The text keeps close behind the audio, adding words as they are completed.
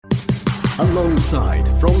Alongside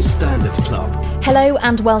from Standard Club. Hello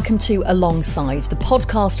and welcome to Alongside, the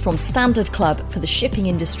podcast from Standard Club for the shipping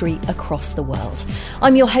industry across the world.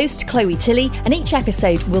 I'm your host, Chloe Tilley, and each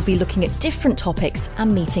episode we'll be looking at different topics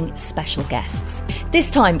and meeting special guests. This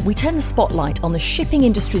time, we turn the spotlight on the shipping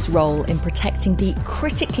industry's role in protecting the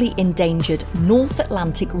critically endangered North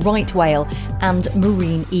Atlantic right whale and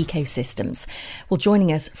marine ecosystems. Well,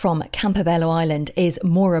 joining us from Campobello Island is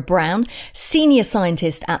Moira Brown, Senior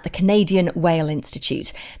Scientist at the Canadian Whale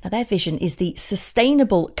Institute. Now, their vision is the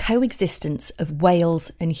sustainable coexistence of whales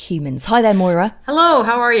and humans. Hi there, Moira. Hello,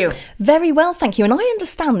 how are you? Very well, thank you. And I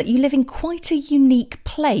understand that you live in quite a unique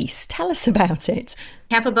place. Tell us about it.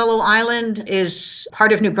 Campobello Island is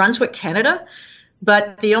part of New Brunswick, Canada,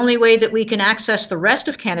 but the only way that we can access the rest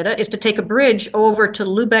of Canada is to take a bridge over to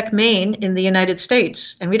Lubec, Maine in the United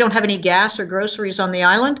States. And we don't have any gas or groceries on the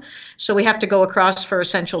island, so we have to go across for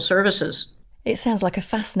essential services. It sounds like a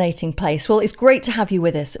fascinating place. Well, it's great to have you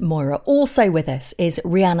with us, Moira. Also with us is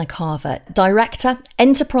Rhiannah Carver, Director,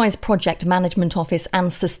 Enterprise Project Management Office and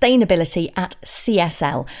Sustainability at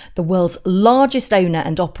CSL, the world's largest owner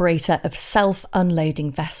and operator of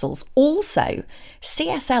self-unloading vessels. Also,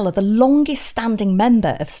 CSL are the longest standing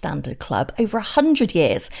member of Standard Club, over 100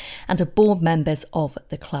 years, and are board members of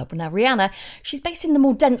the club. Now, Rhiannah, she's based in the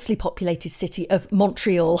more densely populated city of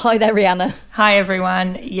Montreal. Hi there, Rhiannah. Hi,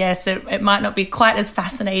 everyone. Yes, it might not be quite as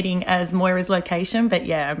fascinating as Moira's location, but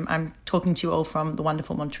yeah, I'm talking to you all from the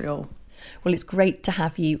wonderful Montreal. Well, it's great to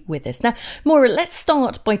have you with us. Now, Moira, let's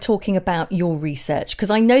start by talking about your research, because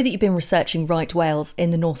I know that you've been researching right whales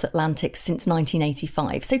in the North Atlantic since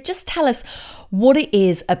 1985. So just tell us what it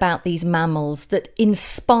is about these mammals that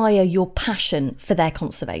inspire your passion for their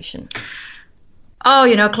conservation.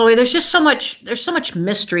 Oh, Chloe, there's so much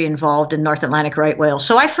mystery involved in North Atlantic right whales.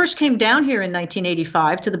 So I first came down here in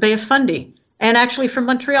 1985 to the Bay of Fundy, and actually from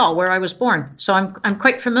Montreal, where I was born. So I'm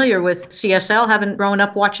quite familiar with CSL, having grown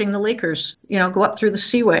up watching the Lakers, go up through the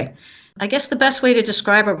Seaway. I guess the best way to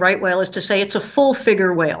describe a right whale is to say it's a full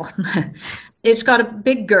figure whale. It's got a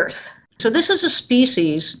big girth. So this is a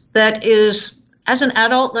species that is, as an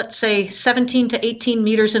adult, let's say 17 to 18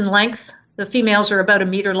 meters in length. The females are about a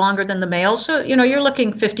meter longer than the males. So, you're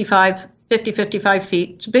looking 55 feet.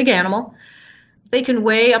 It's a big animal. They can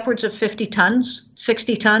weigh upwards of 50 tons,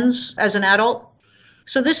 60 tons as an adult.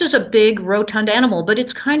 So this is a big, rotund animal, but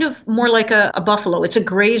it's kind of more like a buffalo. It's a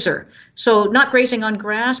grazer. So not grazing on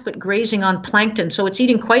grass, but grazing on plankton. So it's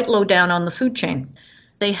eating quite low down on the food chain.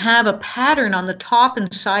 They have a pattern on the top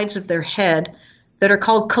and sides of their head that are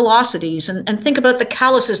called callosities. And think about the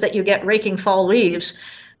calluses that you get raking fall leaves.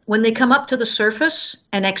 When they come up to the surface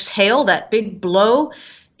and exhale, that big blow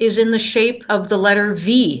is in the shape of the letter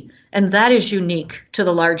V. And that is unique to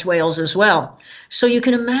the large whales as well. So you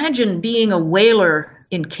can imagine being a whaler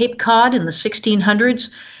in Cape Cod in the 1600s,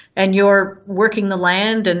 and you're working the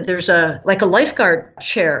land, and there's a lifeguard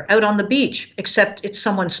chair out on the beach, except it's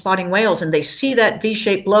someone spotting whales, and they see that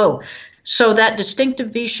V-shaped blow. So that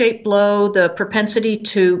distinctive V-shaped blow, the propensity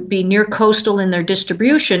to be near coastal in their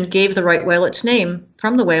distribution, gave the right whale its name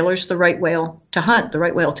from the whalers, the right whale to hunt, the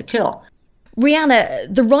right whale to kill.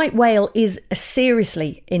 Rhiannah, the right whale is a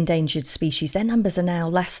seriously endangered species. Their numbers are now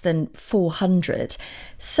less than 400.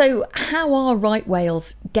 So how are right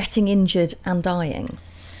whales getting injured and dying?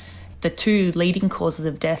 The two leading causes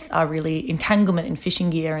of death are really entanglement in fishing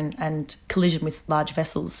gear and collision with large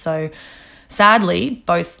vessels. So sadly,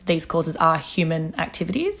 both these causes are human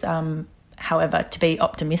activities. However, to be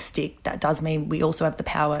optimistic, that does mean we also have the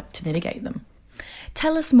power to mitigate them.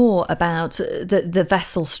 Tell us more about the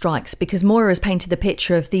vessel strikes, because Moira has painted the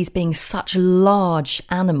picture of these being such large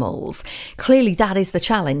animals. Clearly that is the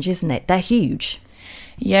challenge, isn't it? They're huge.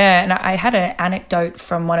 Yeah, and I had an anecdote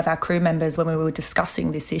from one of our crew members when we were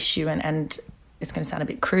discussing this issue, and it's going to sound a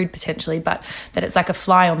bit crude potentially, but that it's like a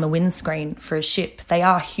fly on the windscreen for a ship. They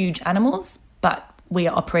are huge animals, but we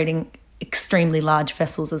are operating extremely large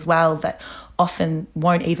vessels as well that often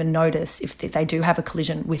won't even notice if they do have a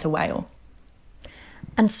collision with a whale.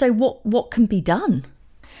 And so what can be done?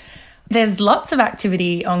 There's lots of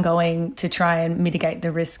activity ongoing to try and mitigate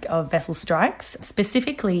the risk of vessel strikes.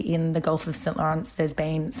 Specifically in the Gulf of St. Lawrence, there's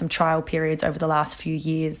been some trial periods over the last few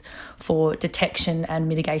years for detection and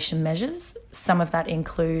mitigation measures. Some of that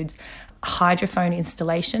includes hydrophone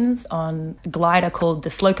installations on a glider called the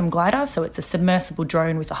Slocum glider. So it's a submersible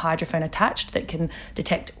drone with a hydrophone attached that can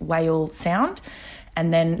detect whale sound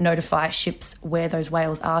and then notify ships where those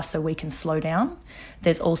whales are so we can slow down.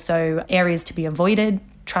 There's also areas to be avoided,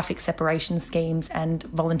 traffic separation schemes, and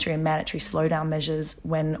voluntary and mandatory slowdown measures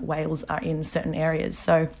when whales are in certain areas.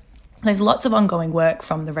 So There's lots of ongoing work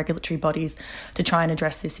from the regulatory bodies to try and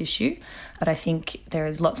address this issue, but I think there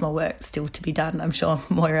is lots more work still to be done. I'm sure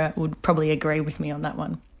Moira would probably agree with me on that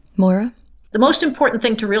one. Moira? The most important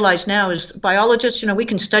thing to realize now is biologists, we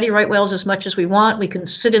can study right whales as much as we want. We can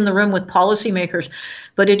sit in the room with policymakers,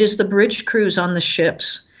 but it is the bridge crews on the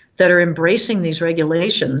ships that are embracing these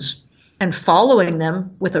regulations and following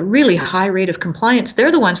them with a really high rate of compliance.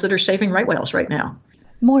 They're the ones that are saving right whales right now.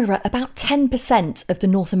 Moira, about 10% of the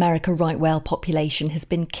North America right whale population has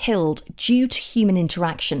been killed due to human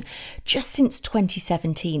interaction just since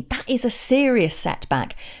 2017. That is a serious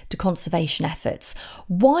setback to conservation efforts.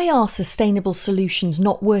 Why are sustainable solutions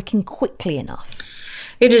not working quickly enough?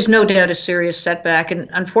 It is no doubt a serious setback, and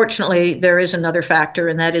unfortunately there is another factor,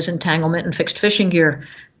 and that is entanglement and fixed fishing gear.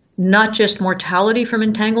 Not just mortality from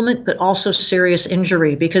entanglement, but also serious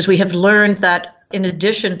injury, because we have learned that in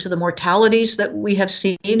addition to the mortalities that we have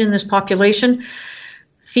seen in this population,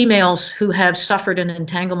 females who have suffered an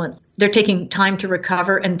entanglement, they're taking time to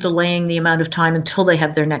recover and delaying the amount of time until they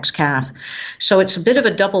have their next calf. So it's a bit of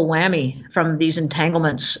a double whammy from these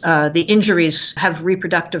entanglements. The injuries have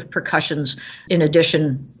reproductive repercussions in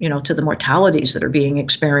addition, to the mortalities that are being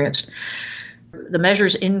experienced. The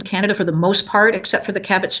measures in Canada, for the most part, except for the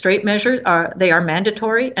Cabot Strait measure, they are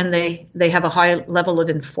mandatory, and they have a high level of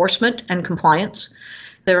enforcement and compliance.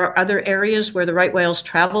 There are other areas where the right whales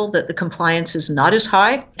travel that the compliance is not as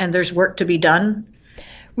high, and there's work to be done.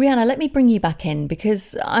 Rhiannah, let me bring you back in,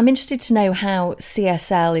 because I'm interested to know how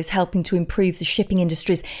CSL is helping to improve the shipping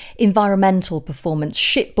industry's environmental performance,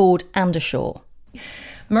 shipboard and ashore.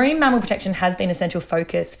 Marine mammal protection has been a central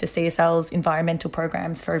focus for CSL's environmental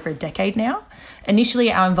programs for over a decade now. Initially,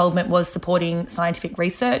 our involvement was supporting scientific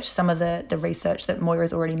research, some of the research that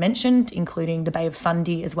Moira's already mentioned, including the Bay of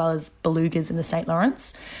Fundy as well as belugas in the St.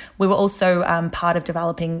 Lawrence. We were also part of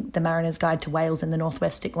developing the Mariner's Guide to Whales in the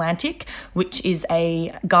Northwest Atlantic, which is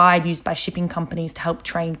a guide used by shipping companies to help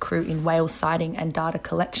train crew in whale sighting and data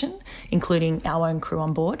collection, including our own crew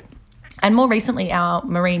on board. And more recently, our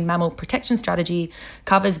marine mammal protection strategy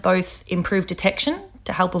covers both improved detection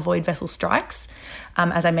to help avoid vessel strikes,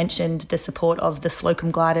 as I mentioned, the support of the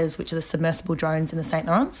Slocum gliders, which are the submersible drones in the St.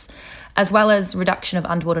 Lawrence, as well as reduction of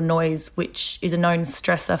underwater noise, which is a known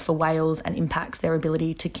stressor for whales and impacts their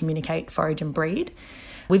ability to communicate, forage and breed.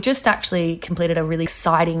 We've just actually completed a really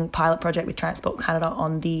exciting pilot project with Transport Canada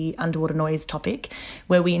on the underwater noise topic,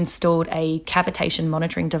 where we installed a cavitation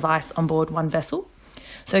monitoring device on board one vessel.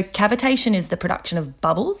 So cavitation is the production of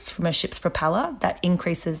bubbles from a ship's propeller that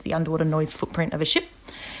increases the underwater noise footprint of a ship.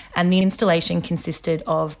 And the installation consisted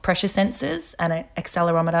of pressure sensors and an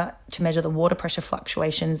accelerometer to measure the water pressure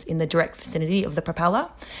fluctuations in the direct vicinity of the propeller.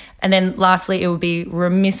 And then lastly, it would be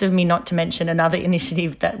remiss of me not to mention another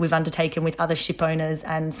initiative that we've undertaken with other ship owners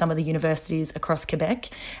and some of the universities across Quebec,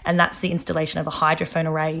 and that's the installation of a hydrophone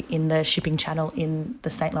array in the shipping channel in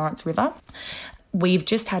the St. Lawrence River. We've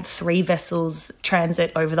just had 3 vessels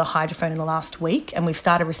transit over the hydrophone in the last week, and we've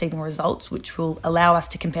started receiving results which will allow us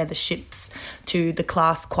to compare the ships to the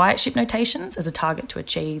class quiet ship notations as a target to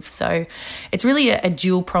achieve. So it's really a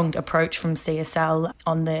dual-pronged approach from CSL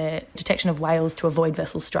on the detection of whales to avoid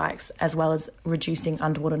vessel strikes, as well as reducing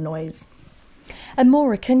underwater noise. And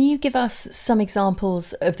Moira, can you give us some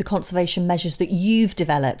examples of the conservation measures that you've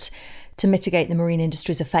developed to mitigate the marine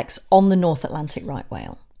industry's effects on the North Atlantic right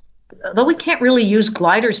whale? Though we can't really use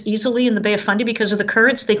gliders easily in the Bay of Fundy because of the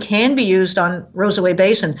currents, they can be used on Rosaway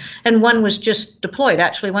Basin. And one was just deployed.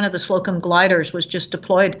 Actually, one of the Slocum gliders was just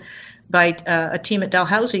deployed by a team at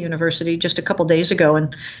Dalhousie University just a couple days ago.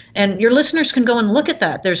 And your listeners can go and look at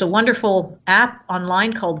that. There's a wonderful app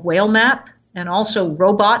online called Whale Map, and also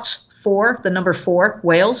robots for the number 4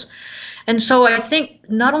 whales. And so I think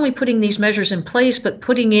not only putting these measures in place, but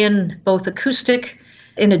putting in both acoustic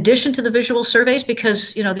in addition to the visual surveys,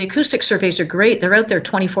 because, the acoustic surveys are great. They're out there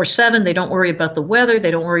 24/7. They don't worry about the weather.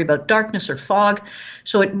 They don't worry about darkness or fog.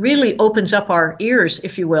 So it really opens up our ears,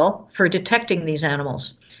 if you will, for detecting these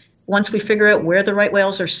animals. Once we figure out where the right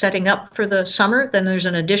whales are setting up for the summer, then there's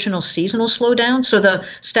an additional seasonal slowdown. So the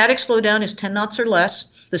static slowdown is 10 knots or less.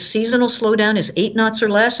 The seasonal slowdown is 8 knots or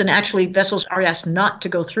less. And actually, vessels are asked not to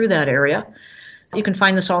go through that area. You can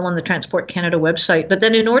find this all on the Transport Canada website. But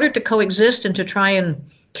then in order to coexist and to try and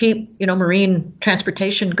keep, marine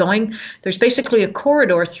transportation going, there's basically a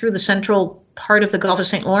corridor through the central part of the Gulf of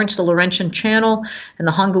St. Lawrence, the Laurentian Channel and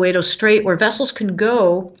the Honguedo Strait, where vessels can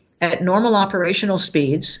go at normal operational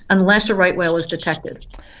speeds unless a right whale is detected.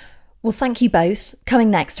 Well, thank you both.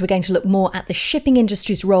 Coming next, we're going to look more at the shipping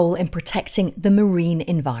industry's role in protecting the marine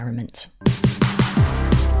environment.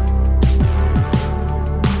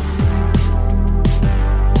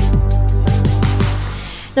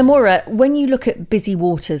 Now, Moira, when you look at busy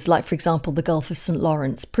waters, like, for example, the Gulf of St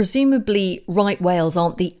Lawrence, presumably right whales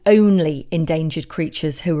aren't the only endangered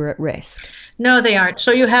creatures who are at risk. No, they aren't.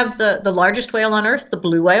 So you have the largest whale on Earth, the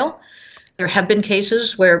blue whale. There have been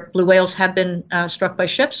cases where blue whales have been struck by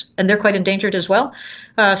ships, and they're quite endangered as well.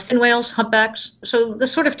 Fin whales, humpbacks. So the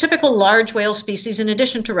sort of typical large whale species, in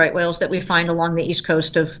addition to right whales that we find along the east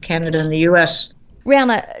coast of Canada and the US.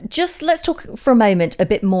 Rhiannah, just let's talk for a moment a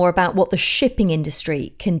bit more about what the shipping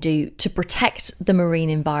industry can do to protect the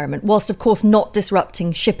marine environment, whilst of course not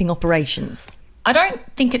disrupting shipping operations. I don't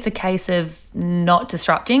think it's a case of not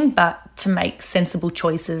disrupting, but to make sensible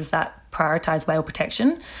choices that prioritise whale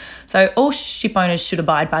protection. So all ship owners should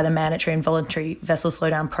abide by the mandatory and voluntary vessel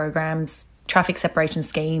slowdown programs, traffic separation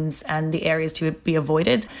schemes, and the areas to be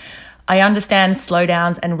avoided. I understand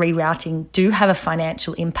slowdowns and rerouting do have a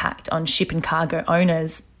financial impact on ship and cargo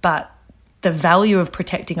owners, but the value of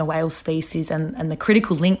protecting a whale species and the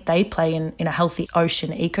critical link they play in a healthy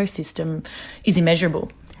ocean ecosystem is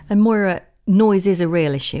immeasurable. And Moira, noise is a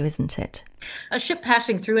real issue, isn't it? A ship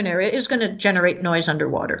passing through an area is going to generate noise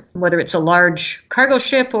underwater, whether it's a large cargo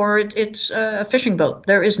ship or it's a fishing boat.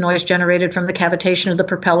 There is noise generated from the cavitation of the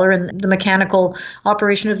propeller and the mechanical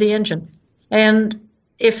operation of the engine. And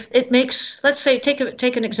if it makes, let's say, take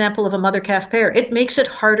an example of a mother-calf pair, it makes it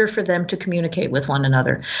harder for them to communicate with one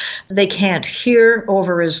another. They can't hear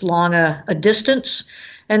over as long a distance.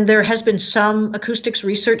 And there has been some acoustics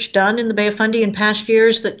research done in the Bay of Fundy in past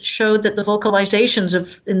years that showed that the vocalizations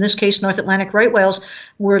of, in this case, North Atlantic right whales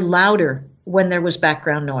were louder when there was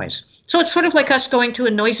background noise. So it's sort of like us going to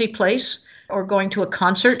a noisy place or going to a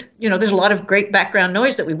concert. You know, there's a lot of great background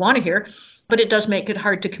noise that we want to hear, but it does make it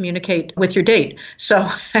hard to communicate with your date. So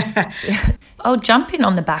I'll jump in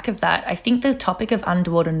on the back of that. I think the topic of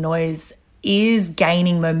underwater noise is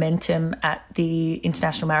gaining momentum at the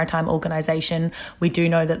International Maritime Organization. We do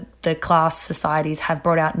know that the class societies have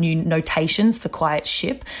brought out new notations for quiet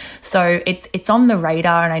ship. So it's on the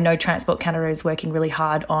radar, and I know Transport Canada is working really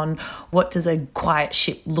hard on what does a quiet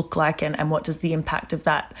ship look like and what does the impact of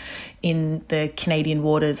that in the Canadian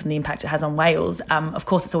waters and the impact it has on whales. Of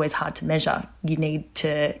course, it's always hard to measure. You need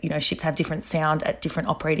to, ships have different sound at different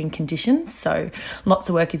operating conditions. So lots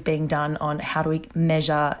of work is being done on how do we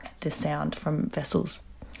measure the sound from vessels.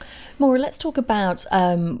 Moira, let's talk about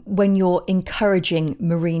when you're encouraging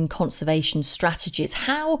marine conservation strategies.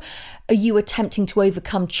 How are you attempting to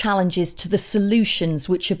overcome challenges to the solutions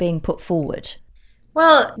which are being put forward?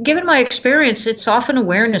 Well, given my experience, it's often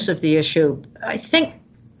awareness of the issue. I think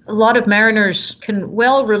a lot of mariners can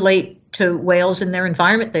well relate to whales in their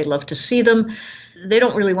environment. They love to see them. They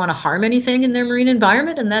don't really want to harm anything in their marine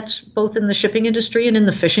environment, and that's both in the shipping industry and in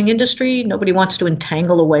the fishing industry. Nobody wants to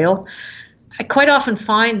entangle a whale. I quite often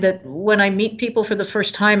find that when I meet people for the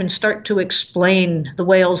first time and start to explain the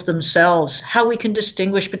whales themselves, how we can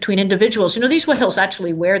distinguish between individuals. These whales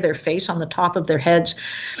actually wear their face on the top of their heads.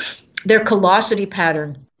 Their callosity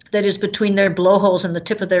pattern that is between their blowholes and the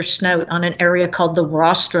tip of their snout on an area called the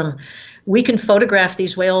rostrum. We can photograph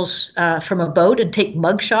these whales from a boat and take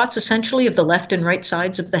mug shots, essentially, of the left and right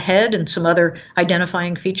sides of the head and some other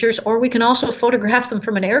identifying features. Or we can also photograph them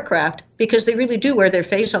from an aircraft because they really do wear their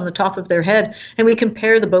face on the top of their head. And we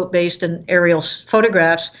compare the boat-based and aerial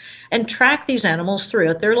photographs and track these animals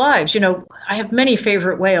throughout their lives. I have many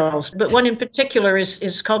favorite whales, but one in particular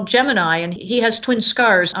is called Gemini, and he has twin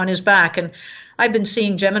scars on his back. And I've been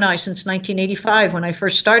seeing Gemini since 1985 when I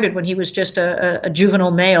first started, when he was just a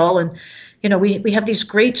juvenile male. And, we have these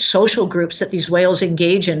great social groups that these whales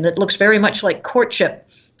engage in that looks very much like courtship.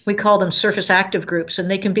 We call them surface active groups, and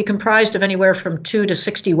they can be comprised of anywhere from 2 to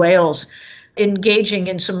 60 whales engaging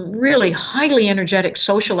in some really highly energetic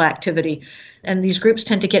social activity. And these groups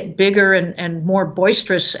tend to get bigger and more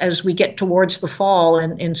boisterous as we get towards the fall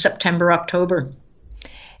in September, October.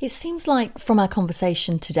 It seems like from our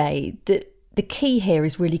conversation today that the key here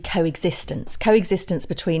is really coexistence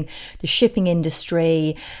between the shipping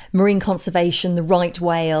industry, marine conservation, the right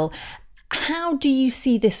whale. How do you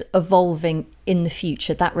see this evolving in the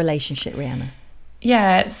future, that relationship, Rhiannah?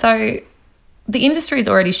 Yeah, so the industry has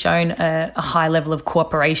already shown a high level of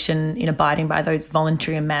cooperation in abiding by those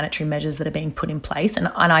voluntary and mandatory measures that are being put in place. And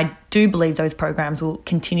I do believe those programs will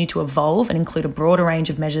continue to evolve and include a broader range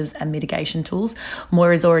of measures and mitigation tools.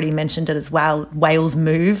 Moira's already mentioned it as well. Whales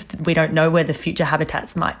move. We don't know where the future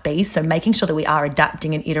habitats might be. So making sure that we are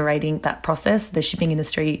adapting and iterating that process, the shipping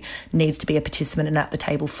industry needs to be a participant and at the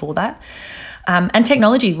table for that. And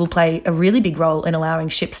technology will play a really big role in allowing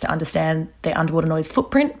ships to understand their underwater noise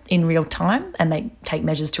footprint in real time and take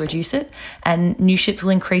measures to reduce it. And new ships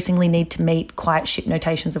will increasingly need to meet quiet ship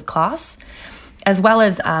notations of class. as well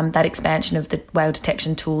as that expansion of the whale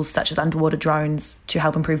detection tools such as underwater drones to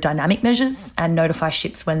help improve dynamic measures and notify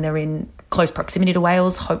ships when they're in close proximity to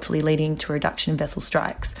whales, hopefully leading to a reduction in vessel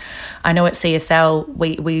strikes. I know at CSL,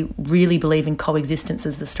 we really believe in coexistence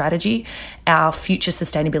as the strategy. Our future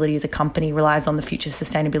sustainability as a company relies on the future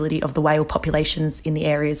sustainability of the whale populations in the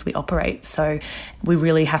areas we operate. So we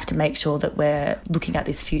really have to make sure that we're looking at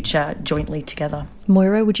this future jointly together.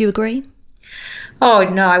 Moira, would you agree? Oh,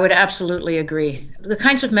 no, I would absolutely agree. The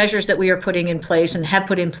kinds of measures that we are putting in place and have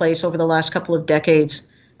put in place over the last couple of decades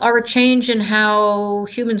are a change in how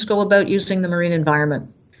humans go about using the marine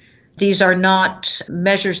environment. These are not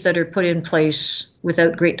measures that are put in place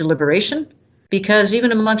without great deliberation, because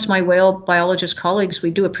even amongst my whale biologist colleagues, we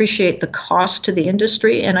do appreciate the cost to the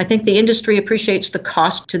industry. And I think the industry appreciates the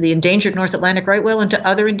cost to the endangered North Atlantic right whale and to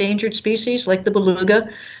other endangered species like the beluga,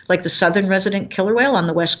 like the southern resident killer whale on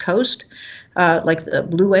the west coast, like the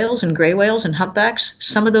blue whales and gray whales and humpbacks.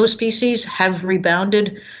 Some of those species have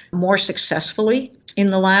rebounded more successfully in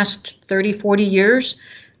the last 30, 40 years.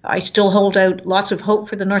 I still hold out lots of hope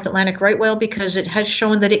for the North Atlantic right whale because it has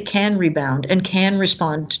shown that it can rebound and can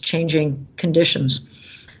respond to changing conditions.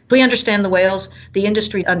 If we understand the whales, the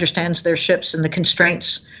industry understands their ships and the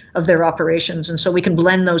constraints of their operations. And so we can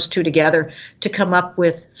blend those two together to come up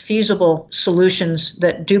with feasible solutions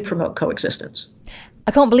that do promote coexistence.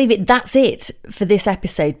 I can't believe it. That's it for this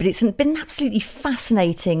episode, but it's been an absolutely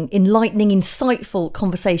fascinating, enlightening, insightful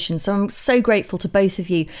conversation. So I'm so grateful to both of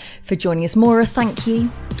you for joining us. Moira, thank you.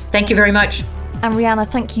 Thank you very much. And Rhiannah,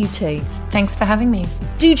 thank you too. Thanks for having me.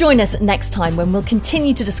 Do join us next time when we'll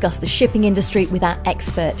continue to discuss the shipping industry with our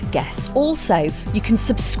expert guests. Also, you can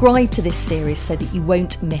subscribe to this series so that you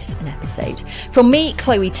won't miss an episode. From me,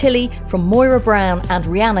 Chloe Tilley, from Moira Brown and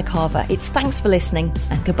Rhiannah Carver, it's thanks for listening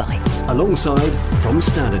and goodbye. Alongside From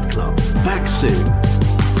Standard Club. Back soon.